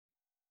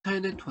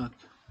Network.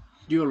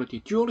 Duality.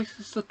 Duality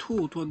is a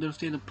tool to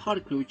understand a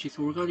particle which is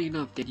organic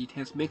enough that it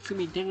has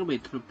maximum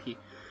entanglement entropy.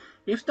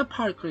 If the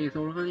particle is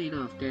organic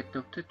enough that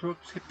the network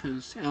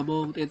happens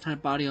among the entire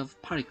body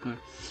of particle,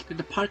 then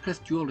the particle has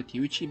duality,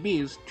 which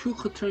means two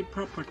contrary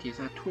properties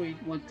are true in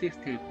one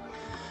system.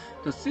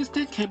 The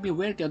system can be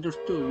well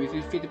understood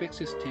with feedback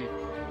system.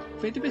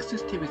 Feedback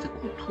system is a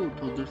good tool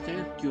to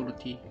understand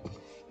duality.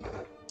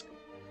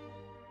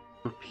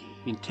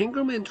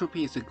 Entanglement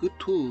entropy is a good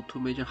tool to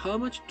measure how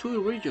much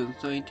two regions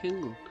are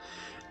entangled.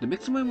 The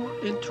maximum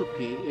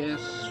entropy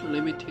is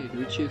limited,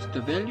 which is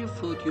the value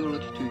for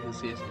duality to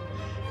exist.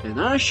 And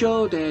I'll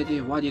show that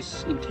what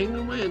is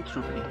entanglement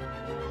entropy.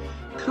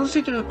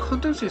 Consider a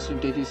quantum system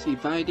that is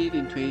divided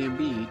into A and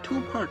B, two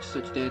parts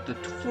such that the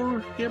full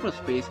Hilbert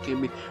space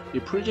can be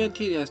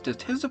represented as the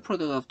tensor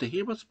product of the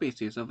Hilbert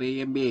spaces of A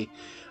and B.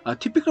 A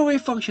typical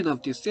wave function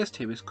of this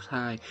system is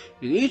psi,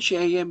 in which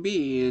A and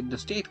B and the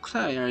state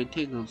psi are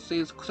entangled,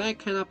 since psi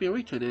cannot be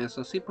written as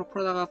a simple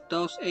product of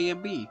those A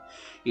and B.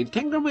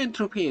 Entanglement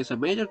entropy is a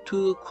measure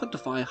to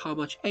quantify how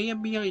much A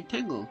and B are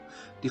entangled.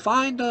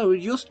 Define the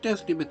reduced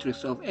density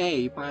matrix of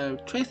A by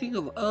tracing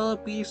of a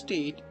B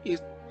state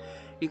is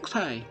in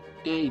psi.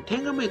 The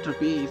entanglement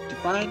entropy is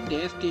defined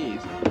as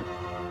this.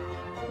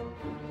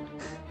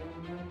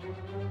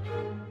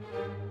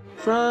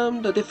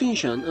 From the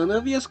definition, an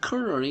obvious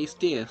corollary is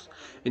this.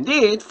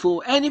 Indeed,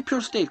 for any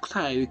pure state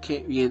psi, we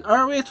can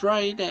always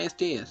write it as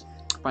this.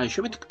 By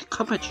geometric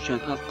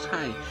composition of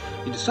psi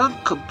into some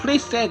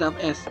complete set of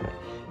S,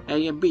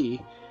 A and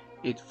B,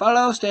 it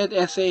follows that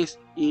SA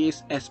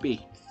is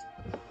SB.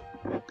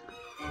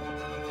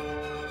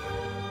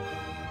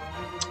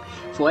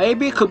 For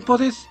AB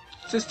composite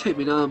system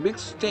in a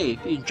mixed state,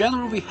 in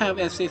general we have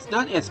SS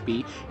not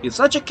SB. In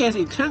such a case,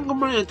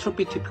 entanglement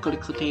entropy typically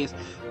contains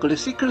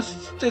classical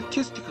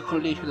statistical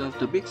correlation of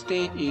the mixed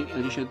state in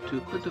addition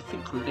to quantum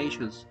field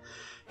correlations.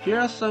 Here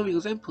are some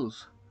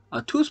examples.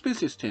 A two-speed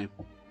system.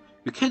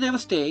 You can have a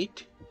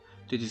state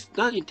that is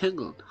not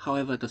entangled,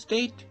 however the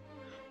state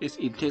is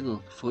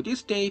entangled. For this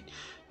state,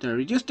 the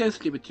reduced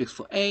density matrix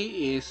for A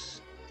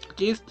is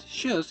this,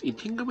 shows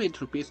entanglement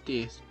entropy is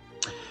this.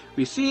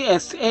 We see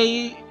as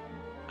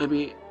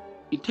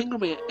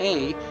entanglement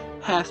A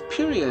has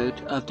period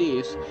of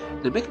this,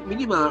 the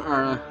minima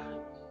are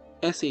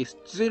SA is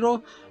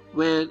 0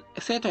 when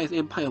theta is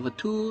n pi over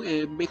 2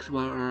 and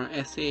maxima are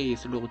SA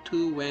is log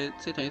 2 when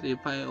theta is n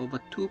pi over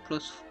 2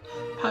 plus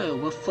pi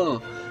over 4,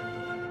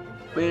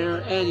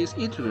 where n is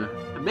integer.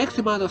 The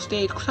maxima of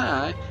state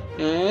psi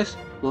is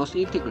most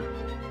integral.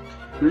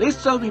 We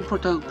list some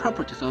important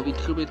properties of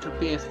entanglement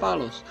entropy as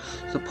follows.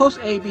 Suppose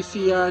A, B,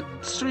 C are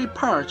three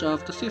parts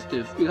of the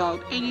system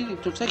without any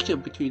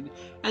intersection between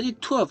any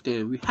two of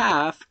them. We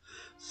have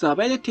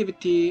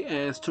subadditivity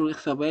and strong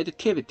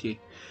subadditivity.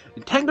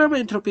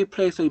 Entanglement entropy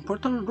plays an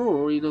important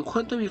role in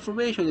quantum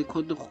information and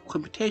quantum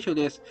computation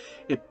as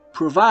it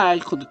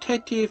provides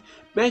quantitative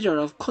measure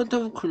of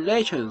quantum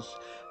correlations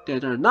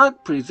that are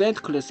not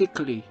present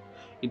classically.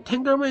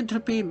 Entanglement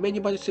entropy in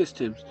many-body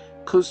systems.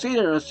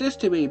 Consider a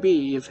system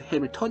AB. If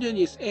Hamiltonian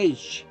is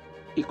H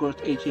equals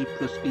HA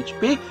plus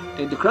HB,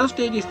 then the ground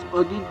state is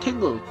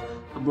unentangled.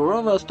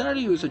 Moreover,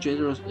 starting with a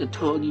general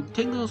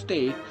unentangled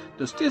state,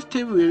 the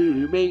system will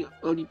remain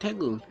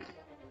unentangled.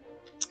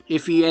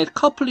 If we add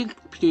coupling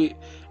between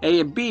A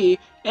and B,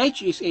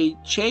 H is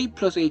HA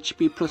plus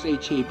HB plus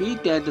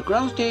HAB, then the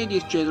ground state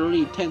is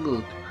generally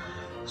entangled.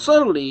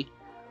 Thirdly,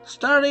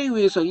 starting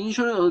with an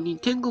initial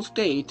unentangled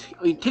state,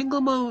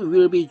 entanglement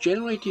will be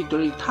generated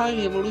during time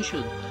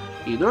evolution.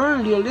 In all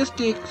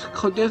realistic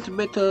condensed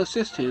matter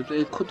systems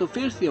and quantum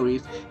field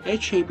theories,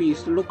 HAB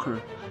is local.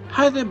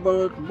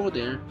 Heisenberg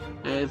model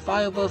and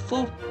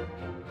 5/4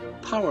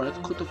 powered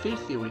quantum field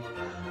theory.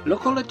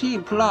 Locality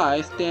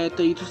implies that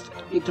the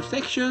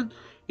interaction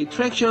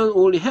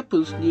only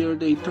happens near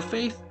the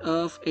interface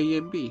of A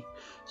and B.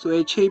 So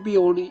HAB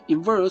only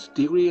inverts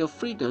degree of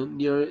freedom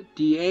near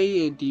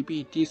DA and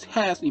DB. This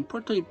has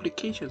important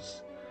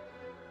implications.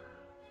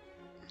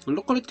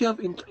 Locality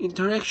of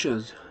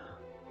interactions.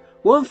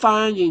 One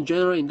finds in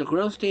general in the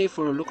ground state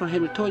for a local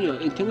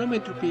Hamiltonian,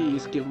 entanglement entropy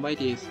is given by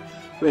this,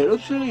 where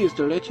epsilon is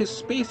the lattice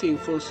spacing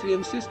for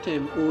CM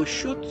system or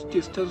short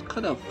distance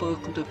cutoff for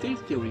quantum field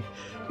theory,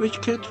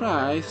 which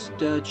characterizes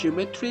the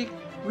geometric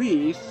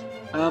width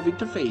of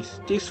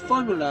interface. This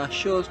formula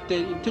shows that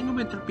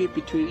entanglement entropy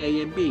between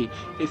A and B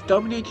is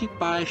dominated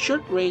by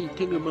short-range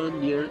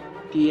entanglement near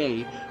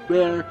DA,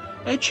 where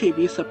HAB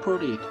is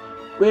supported,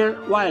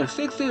 while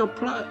 16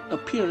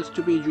 appears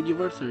to be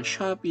universal,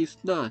 sharp is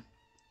not.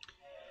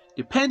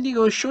 Depending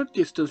on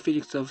short-distance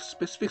physics of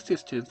specific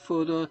systems,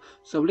 for the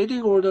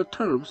subleading order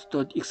terms,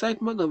 the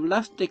excitement of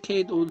last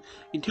decade on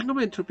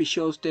entanglement entropy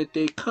shows that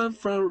they come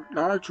from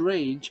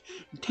large-range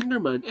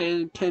entanglement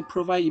and can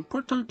provide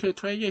important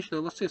characterization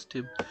of a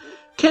system.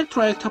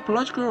 Characterize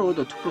topological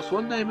order 2 plus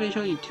 1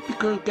 dimension in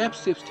typical gap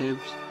systems.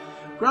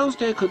 Ground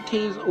state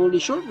contains only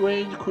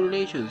short-range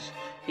correlations.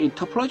 In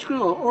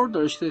topological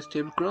order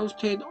systems, ground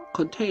state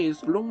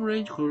contains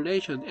long-range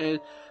correlation and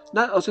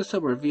not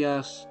accessible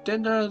via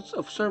standard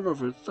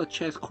observables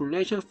such as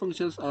correlation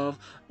functions of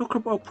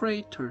local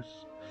operators.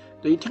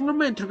 The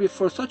entanglement entropy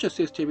for such a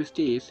system is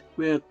this,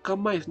 where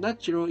gamma is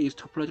not zero is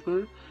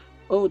topological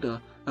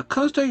order, a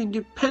constant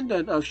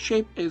independent of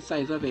shape and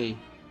size of A.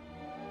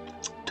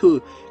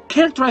 2.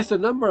 Characterize the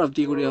number of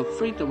degree of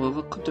freedom of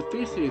a quantum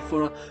field theory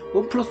for a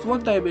 1 plus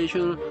 1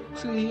 dimensional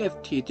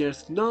CFT.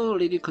 There's no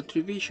leading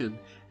contribution,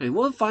 and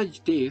one finds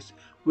this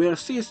where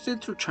C is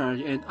central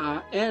charge and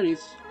R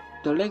is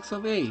the length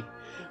of A.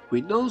 We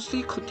know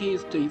C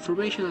contains the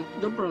information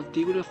on number of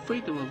degree of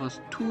freedom of a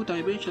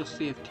 2-dimensional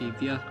CFT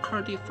via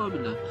Cardi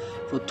formula.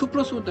 For 2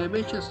 plus 1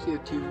 dimensional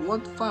CFT,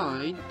 one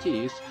finds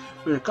this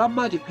where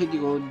gamma,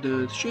 depending on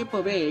the shape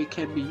of A,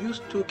 can be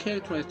used to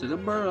characterize the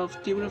number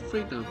of degree of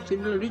freedom.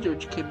 Similar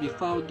results can be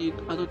found in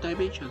other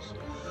dimensions.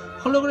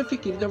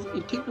 Holographic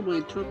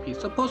entanglement entropy.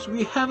 Suppose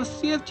we have a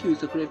CFT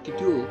with a gravity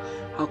dual.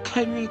 How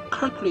can we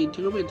calculate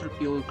entanglement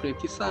entropy on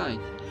gravity side?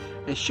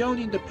 As shown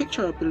in the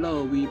picture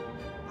below, we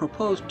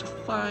propose to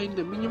find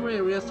the minimal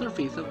area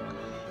surface of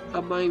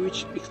gamma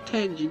which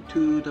extends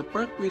into the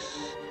bulk with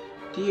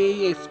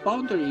DAS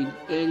boundary,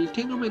 and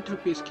entanglement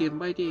entropy is given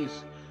by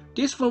this.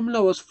 This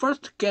formula was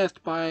first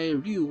guessed by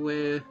Liu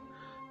and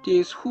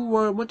these who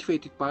were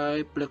motivated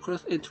by black hole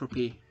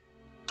entropy.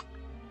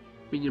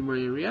 Minimal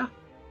area.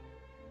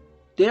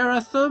 There are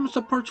some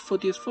support for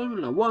this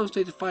formula. One,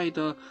 satisfy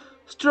the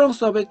strong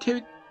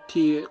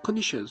subjectivity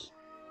conditions.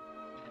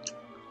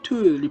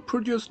 2.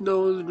 Reproduce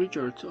known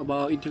results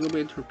about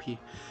entanglement entropy.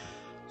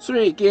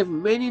 3. Give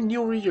many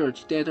new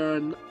results that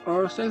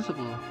are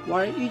sensible.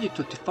 While easy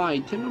to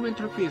define,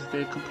 entanglement entropy is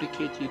very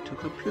complicated to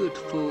compute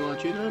for a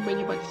general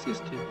many-body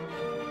system.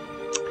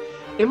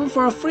 Even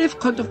for a free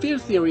quantum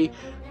field theory,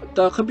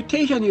 the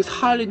computation is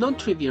highly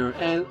non-trivial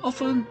and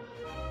often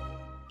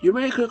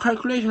numerical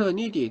calculations are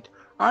needed.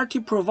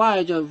 RT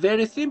provides a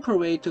very simple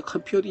way to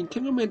compute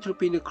entanglement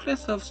entropy in the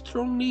class of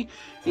strongly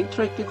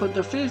interacting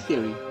quantum field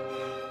theory.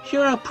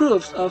 Here are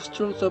proofs of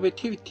strong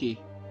subjectivity.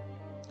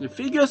 In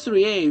figure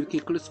 3a, we can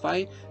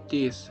classify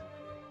this.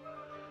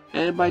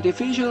 And by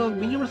definition of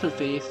minimal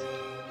surface,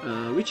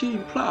 which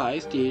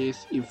implies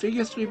this. In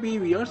figure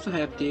 3b, we also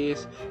have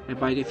this. And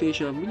by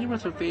definition of minimal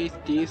surface,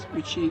 this,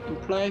 which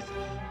implies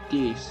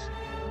this.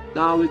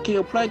 Now we can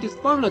apply this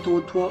formula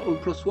to 1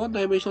 plus 1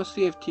 dimensional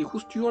CFT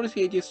whose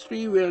duality is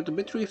 3, where the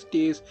matrix is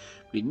this.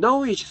 We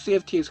know each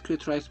CFT is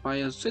characterized by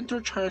a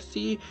central charge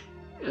C,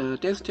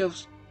 density of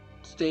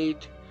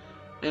state,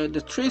 and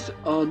the trace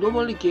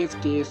normally gives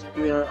this,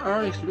 where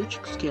R is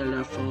logic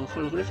scalar. For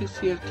holographic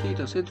CFT,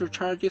 the central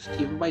charge is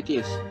given by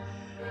this.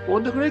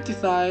 On the gravity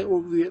side,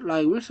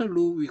 like Wilson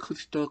rule, we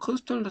consider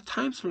constant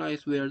time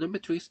slice where the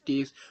matrix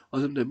is,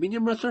 assume the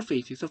minimal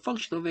surface is a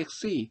function of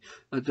xc.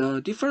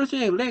 The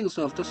differential length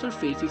of the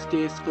surface is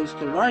this,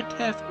 consider right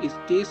half is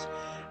this,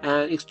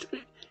 and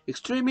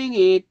extreming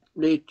it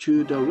leads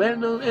to the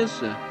well-known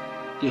answer,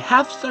 the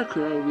half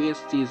circle with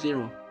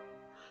C0.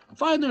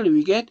 Finally,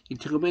 we get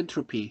entanglement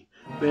entropy,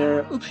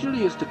 where upsilon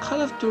is the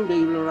cutoff to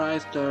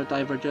regularize the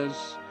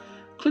divergence.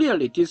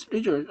 Clearly, this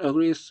result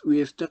agrees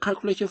with the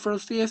calculation for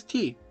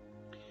CST.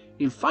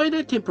 In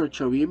finite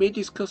temperature, we may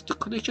discuss the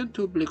connection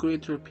to black hole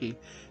entropy.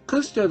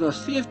 Consider the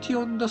CFT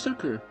on the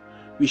circle.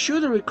 We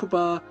should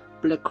recover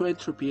black hole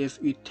entropy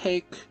if we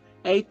take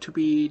A to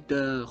be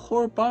the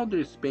whole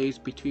boundary space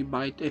between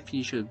by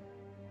definition.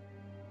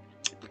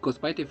 Because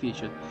by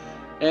definition,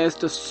 as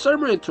the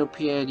thermal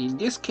entropy, and in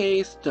this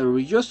case, the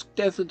reduced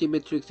density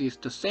matrix is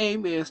the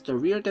same as the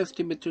real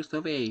density matrix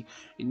of A.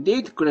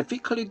 Indeed,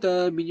 graphically,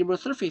 the minimal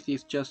surface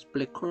is just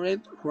black hole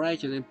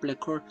horizon and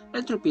black hole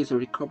entropy is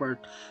recovered.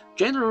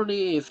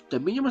 Generally, if the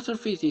minimal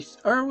surface is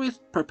always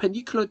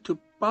perpendicular to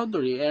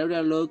boundary,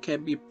 area law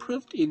can be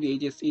proved in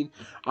ages in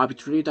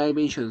arbitrary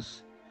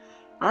dimensions.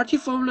 RT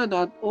formula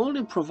not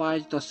only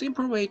provides the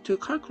simple way to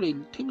calculate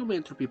entanglement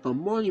entropy, but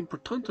more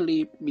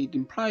importantly, it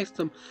implies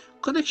some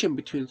connection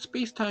between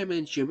space-time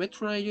and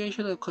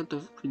geometrization of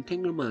quantum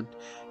entanglement,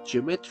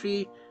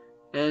 geometry,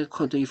 and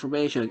quantum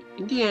information.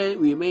 In the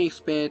end, we may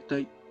expect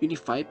a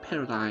unified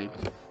paradigm.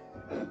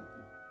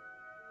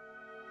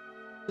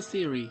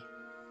 Theory.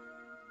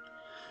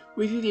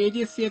 Within the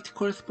ADS-CFT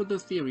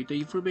correspondence theory, the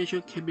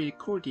information can be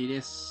recorded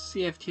as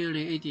CFT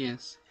and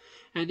ADS.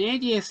 And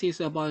the ADS is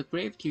about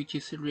gravity, which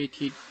is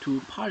related to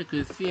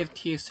particles.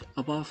 CFT is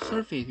about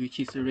surface, which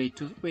is related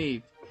to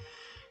wave.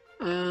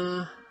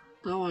 Now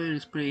I will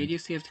explain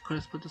ADS-CFT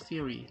correspondence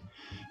theory.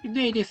 In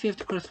the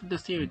ADS-CFT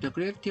correspondence theory, the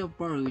gravity of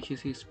Borg, which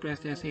is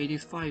expressed as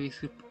ADS5,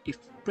 is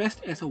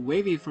expressed as a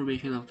wave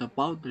information of the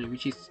boundary,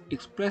 which is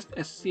expressed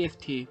as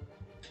CFT.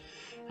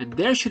 And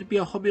there should be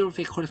a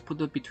homeomorphic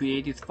correspondence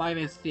between ADS5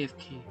 and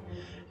CFT.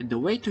 And the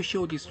way to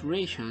show this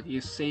relation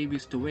is same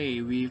with the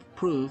way we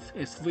prove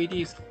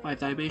SVD is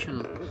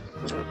 5-dimensional.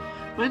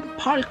 When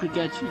particle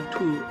gets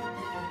into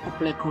of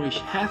black hole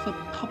has a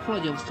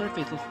topology of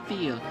surface of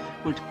sphere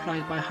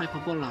multiplied by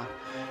hyperbola.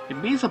 It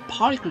means a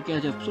particle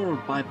gets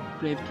absorbed by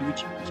gravity,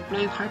 which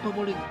explains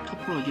hyperbolic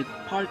topology.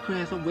 The particle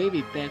has a wave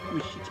effect,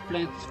 which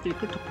explains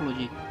spherical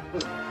topology.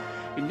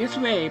 In this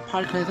way,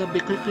 particle has a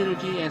mechanical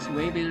energy as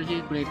wave energy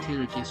and gravity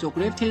energy. So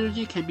gravity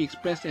energy can be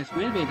expressed as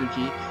wave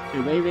energy,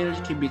 and wave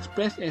energy can be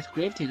expressed as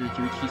gravity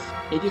energy, which is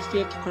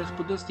edge-safety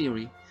correspondence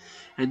theory.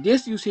 And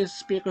this uses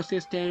spherical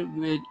system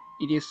when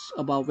it is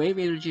about wave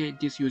energy, and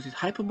this uses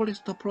hyperbolic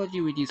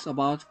topology, which is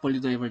about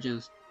volume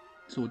divergence.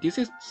 So this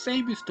is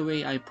same as the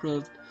way I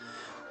proved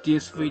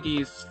this with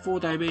is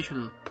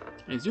 4-dimensional.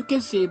 As you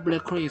can see,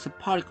 black hole is a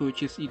particle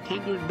which is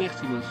entangled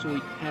maximum, so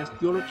it has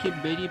duality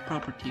many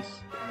properties.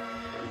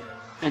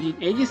 And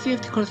in edge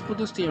safety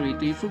correspondence theory,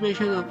 the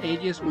information of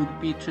edges would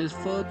be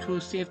transferred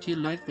to safety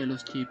in light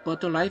velocity, but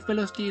the light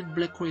velocity in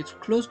black hole is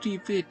close to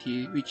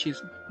infinity, which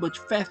is much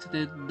faster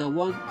than the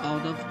one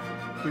out of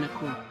black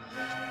hole.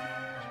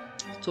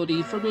 So the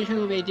information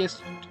of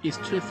edges is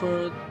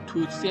transferred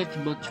to safety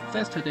much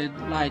faster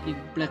than light in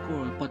black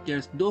hole, but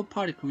there's no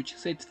particle which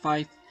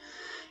satisfies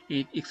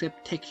it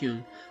except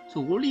tachyon. So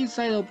only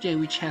inside object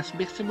which has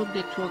maximum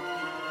network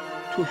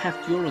to have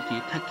duality,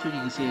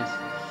 tachyon exists.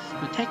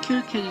 The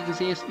tachyon can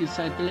exist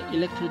inside the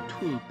electron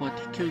too, but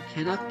tachyon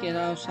cannot get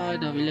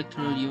outside of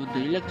electron. Even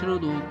the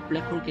electron or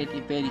black hole get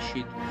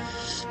vanished.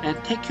 And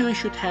tachyon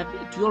should have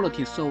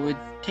duality, so when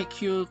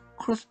tachyon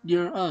crosses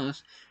near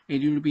us,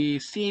 it will be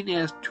seen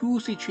as two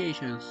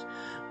situations.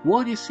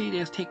 One is seen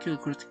as tachyon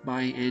crossing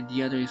by, and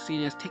the other is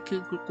seen as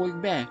tachyon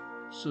going back.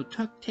 So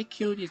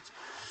tachyon is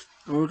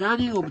an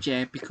organic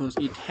object because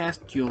it has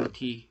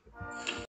duality.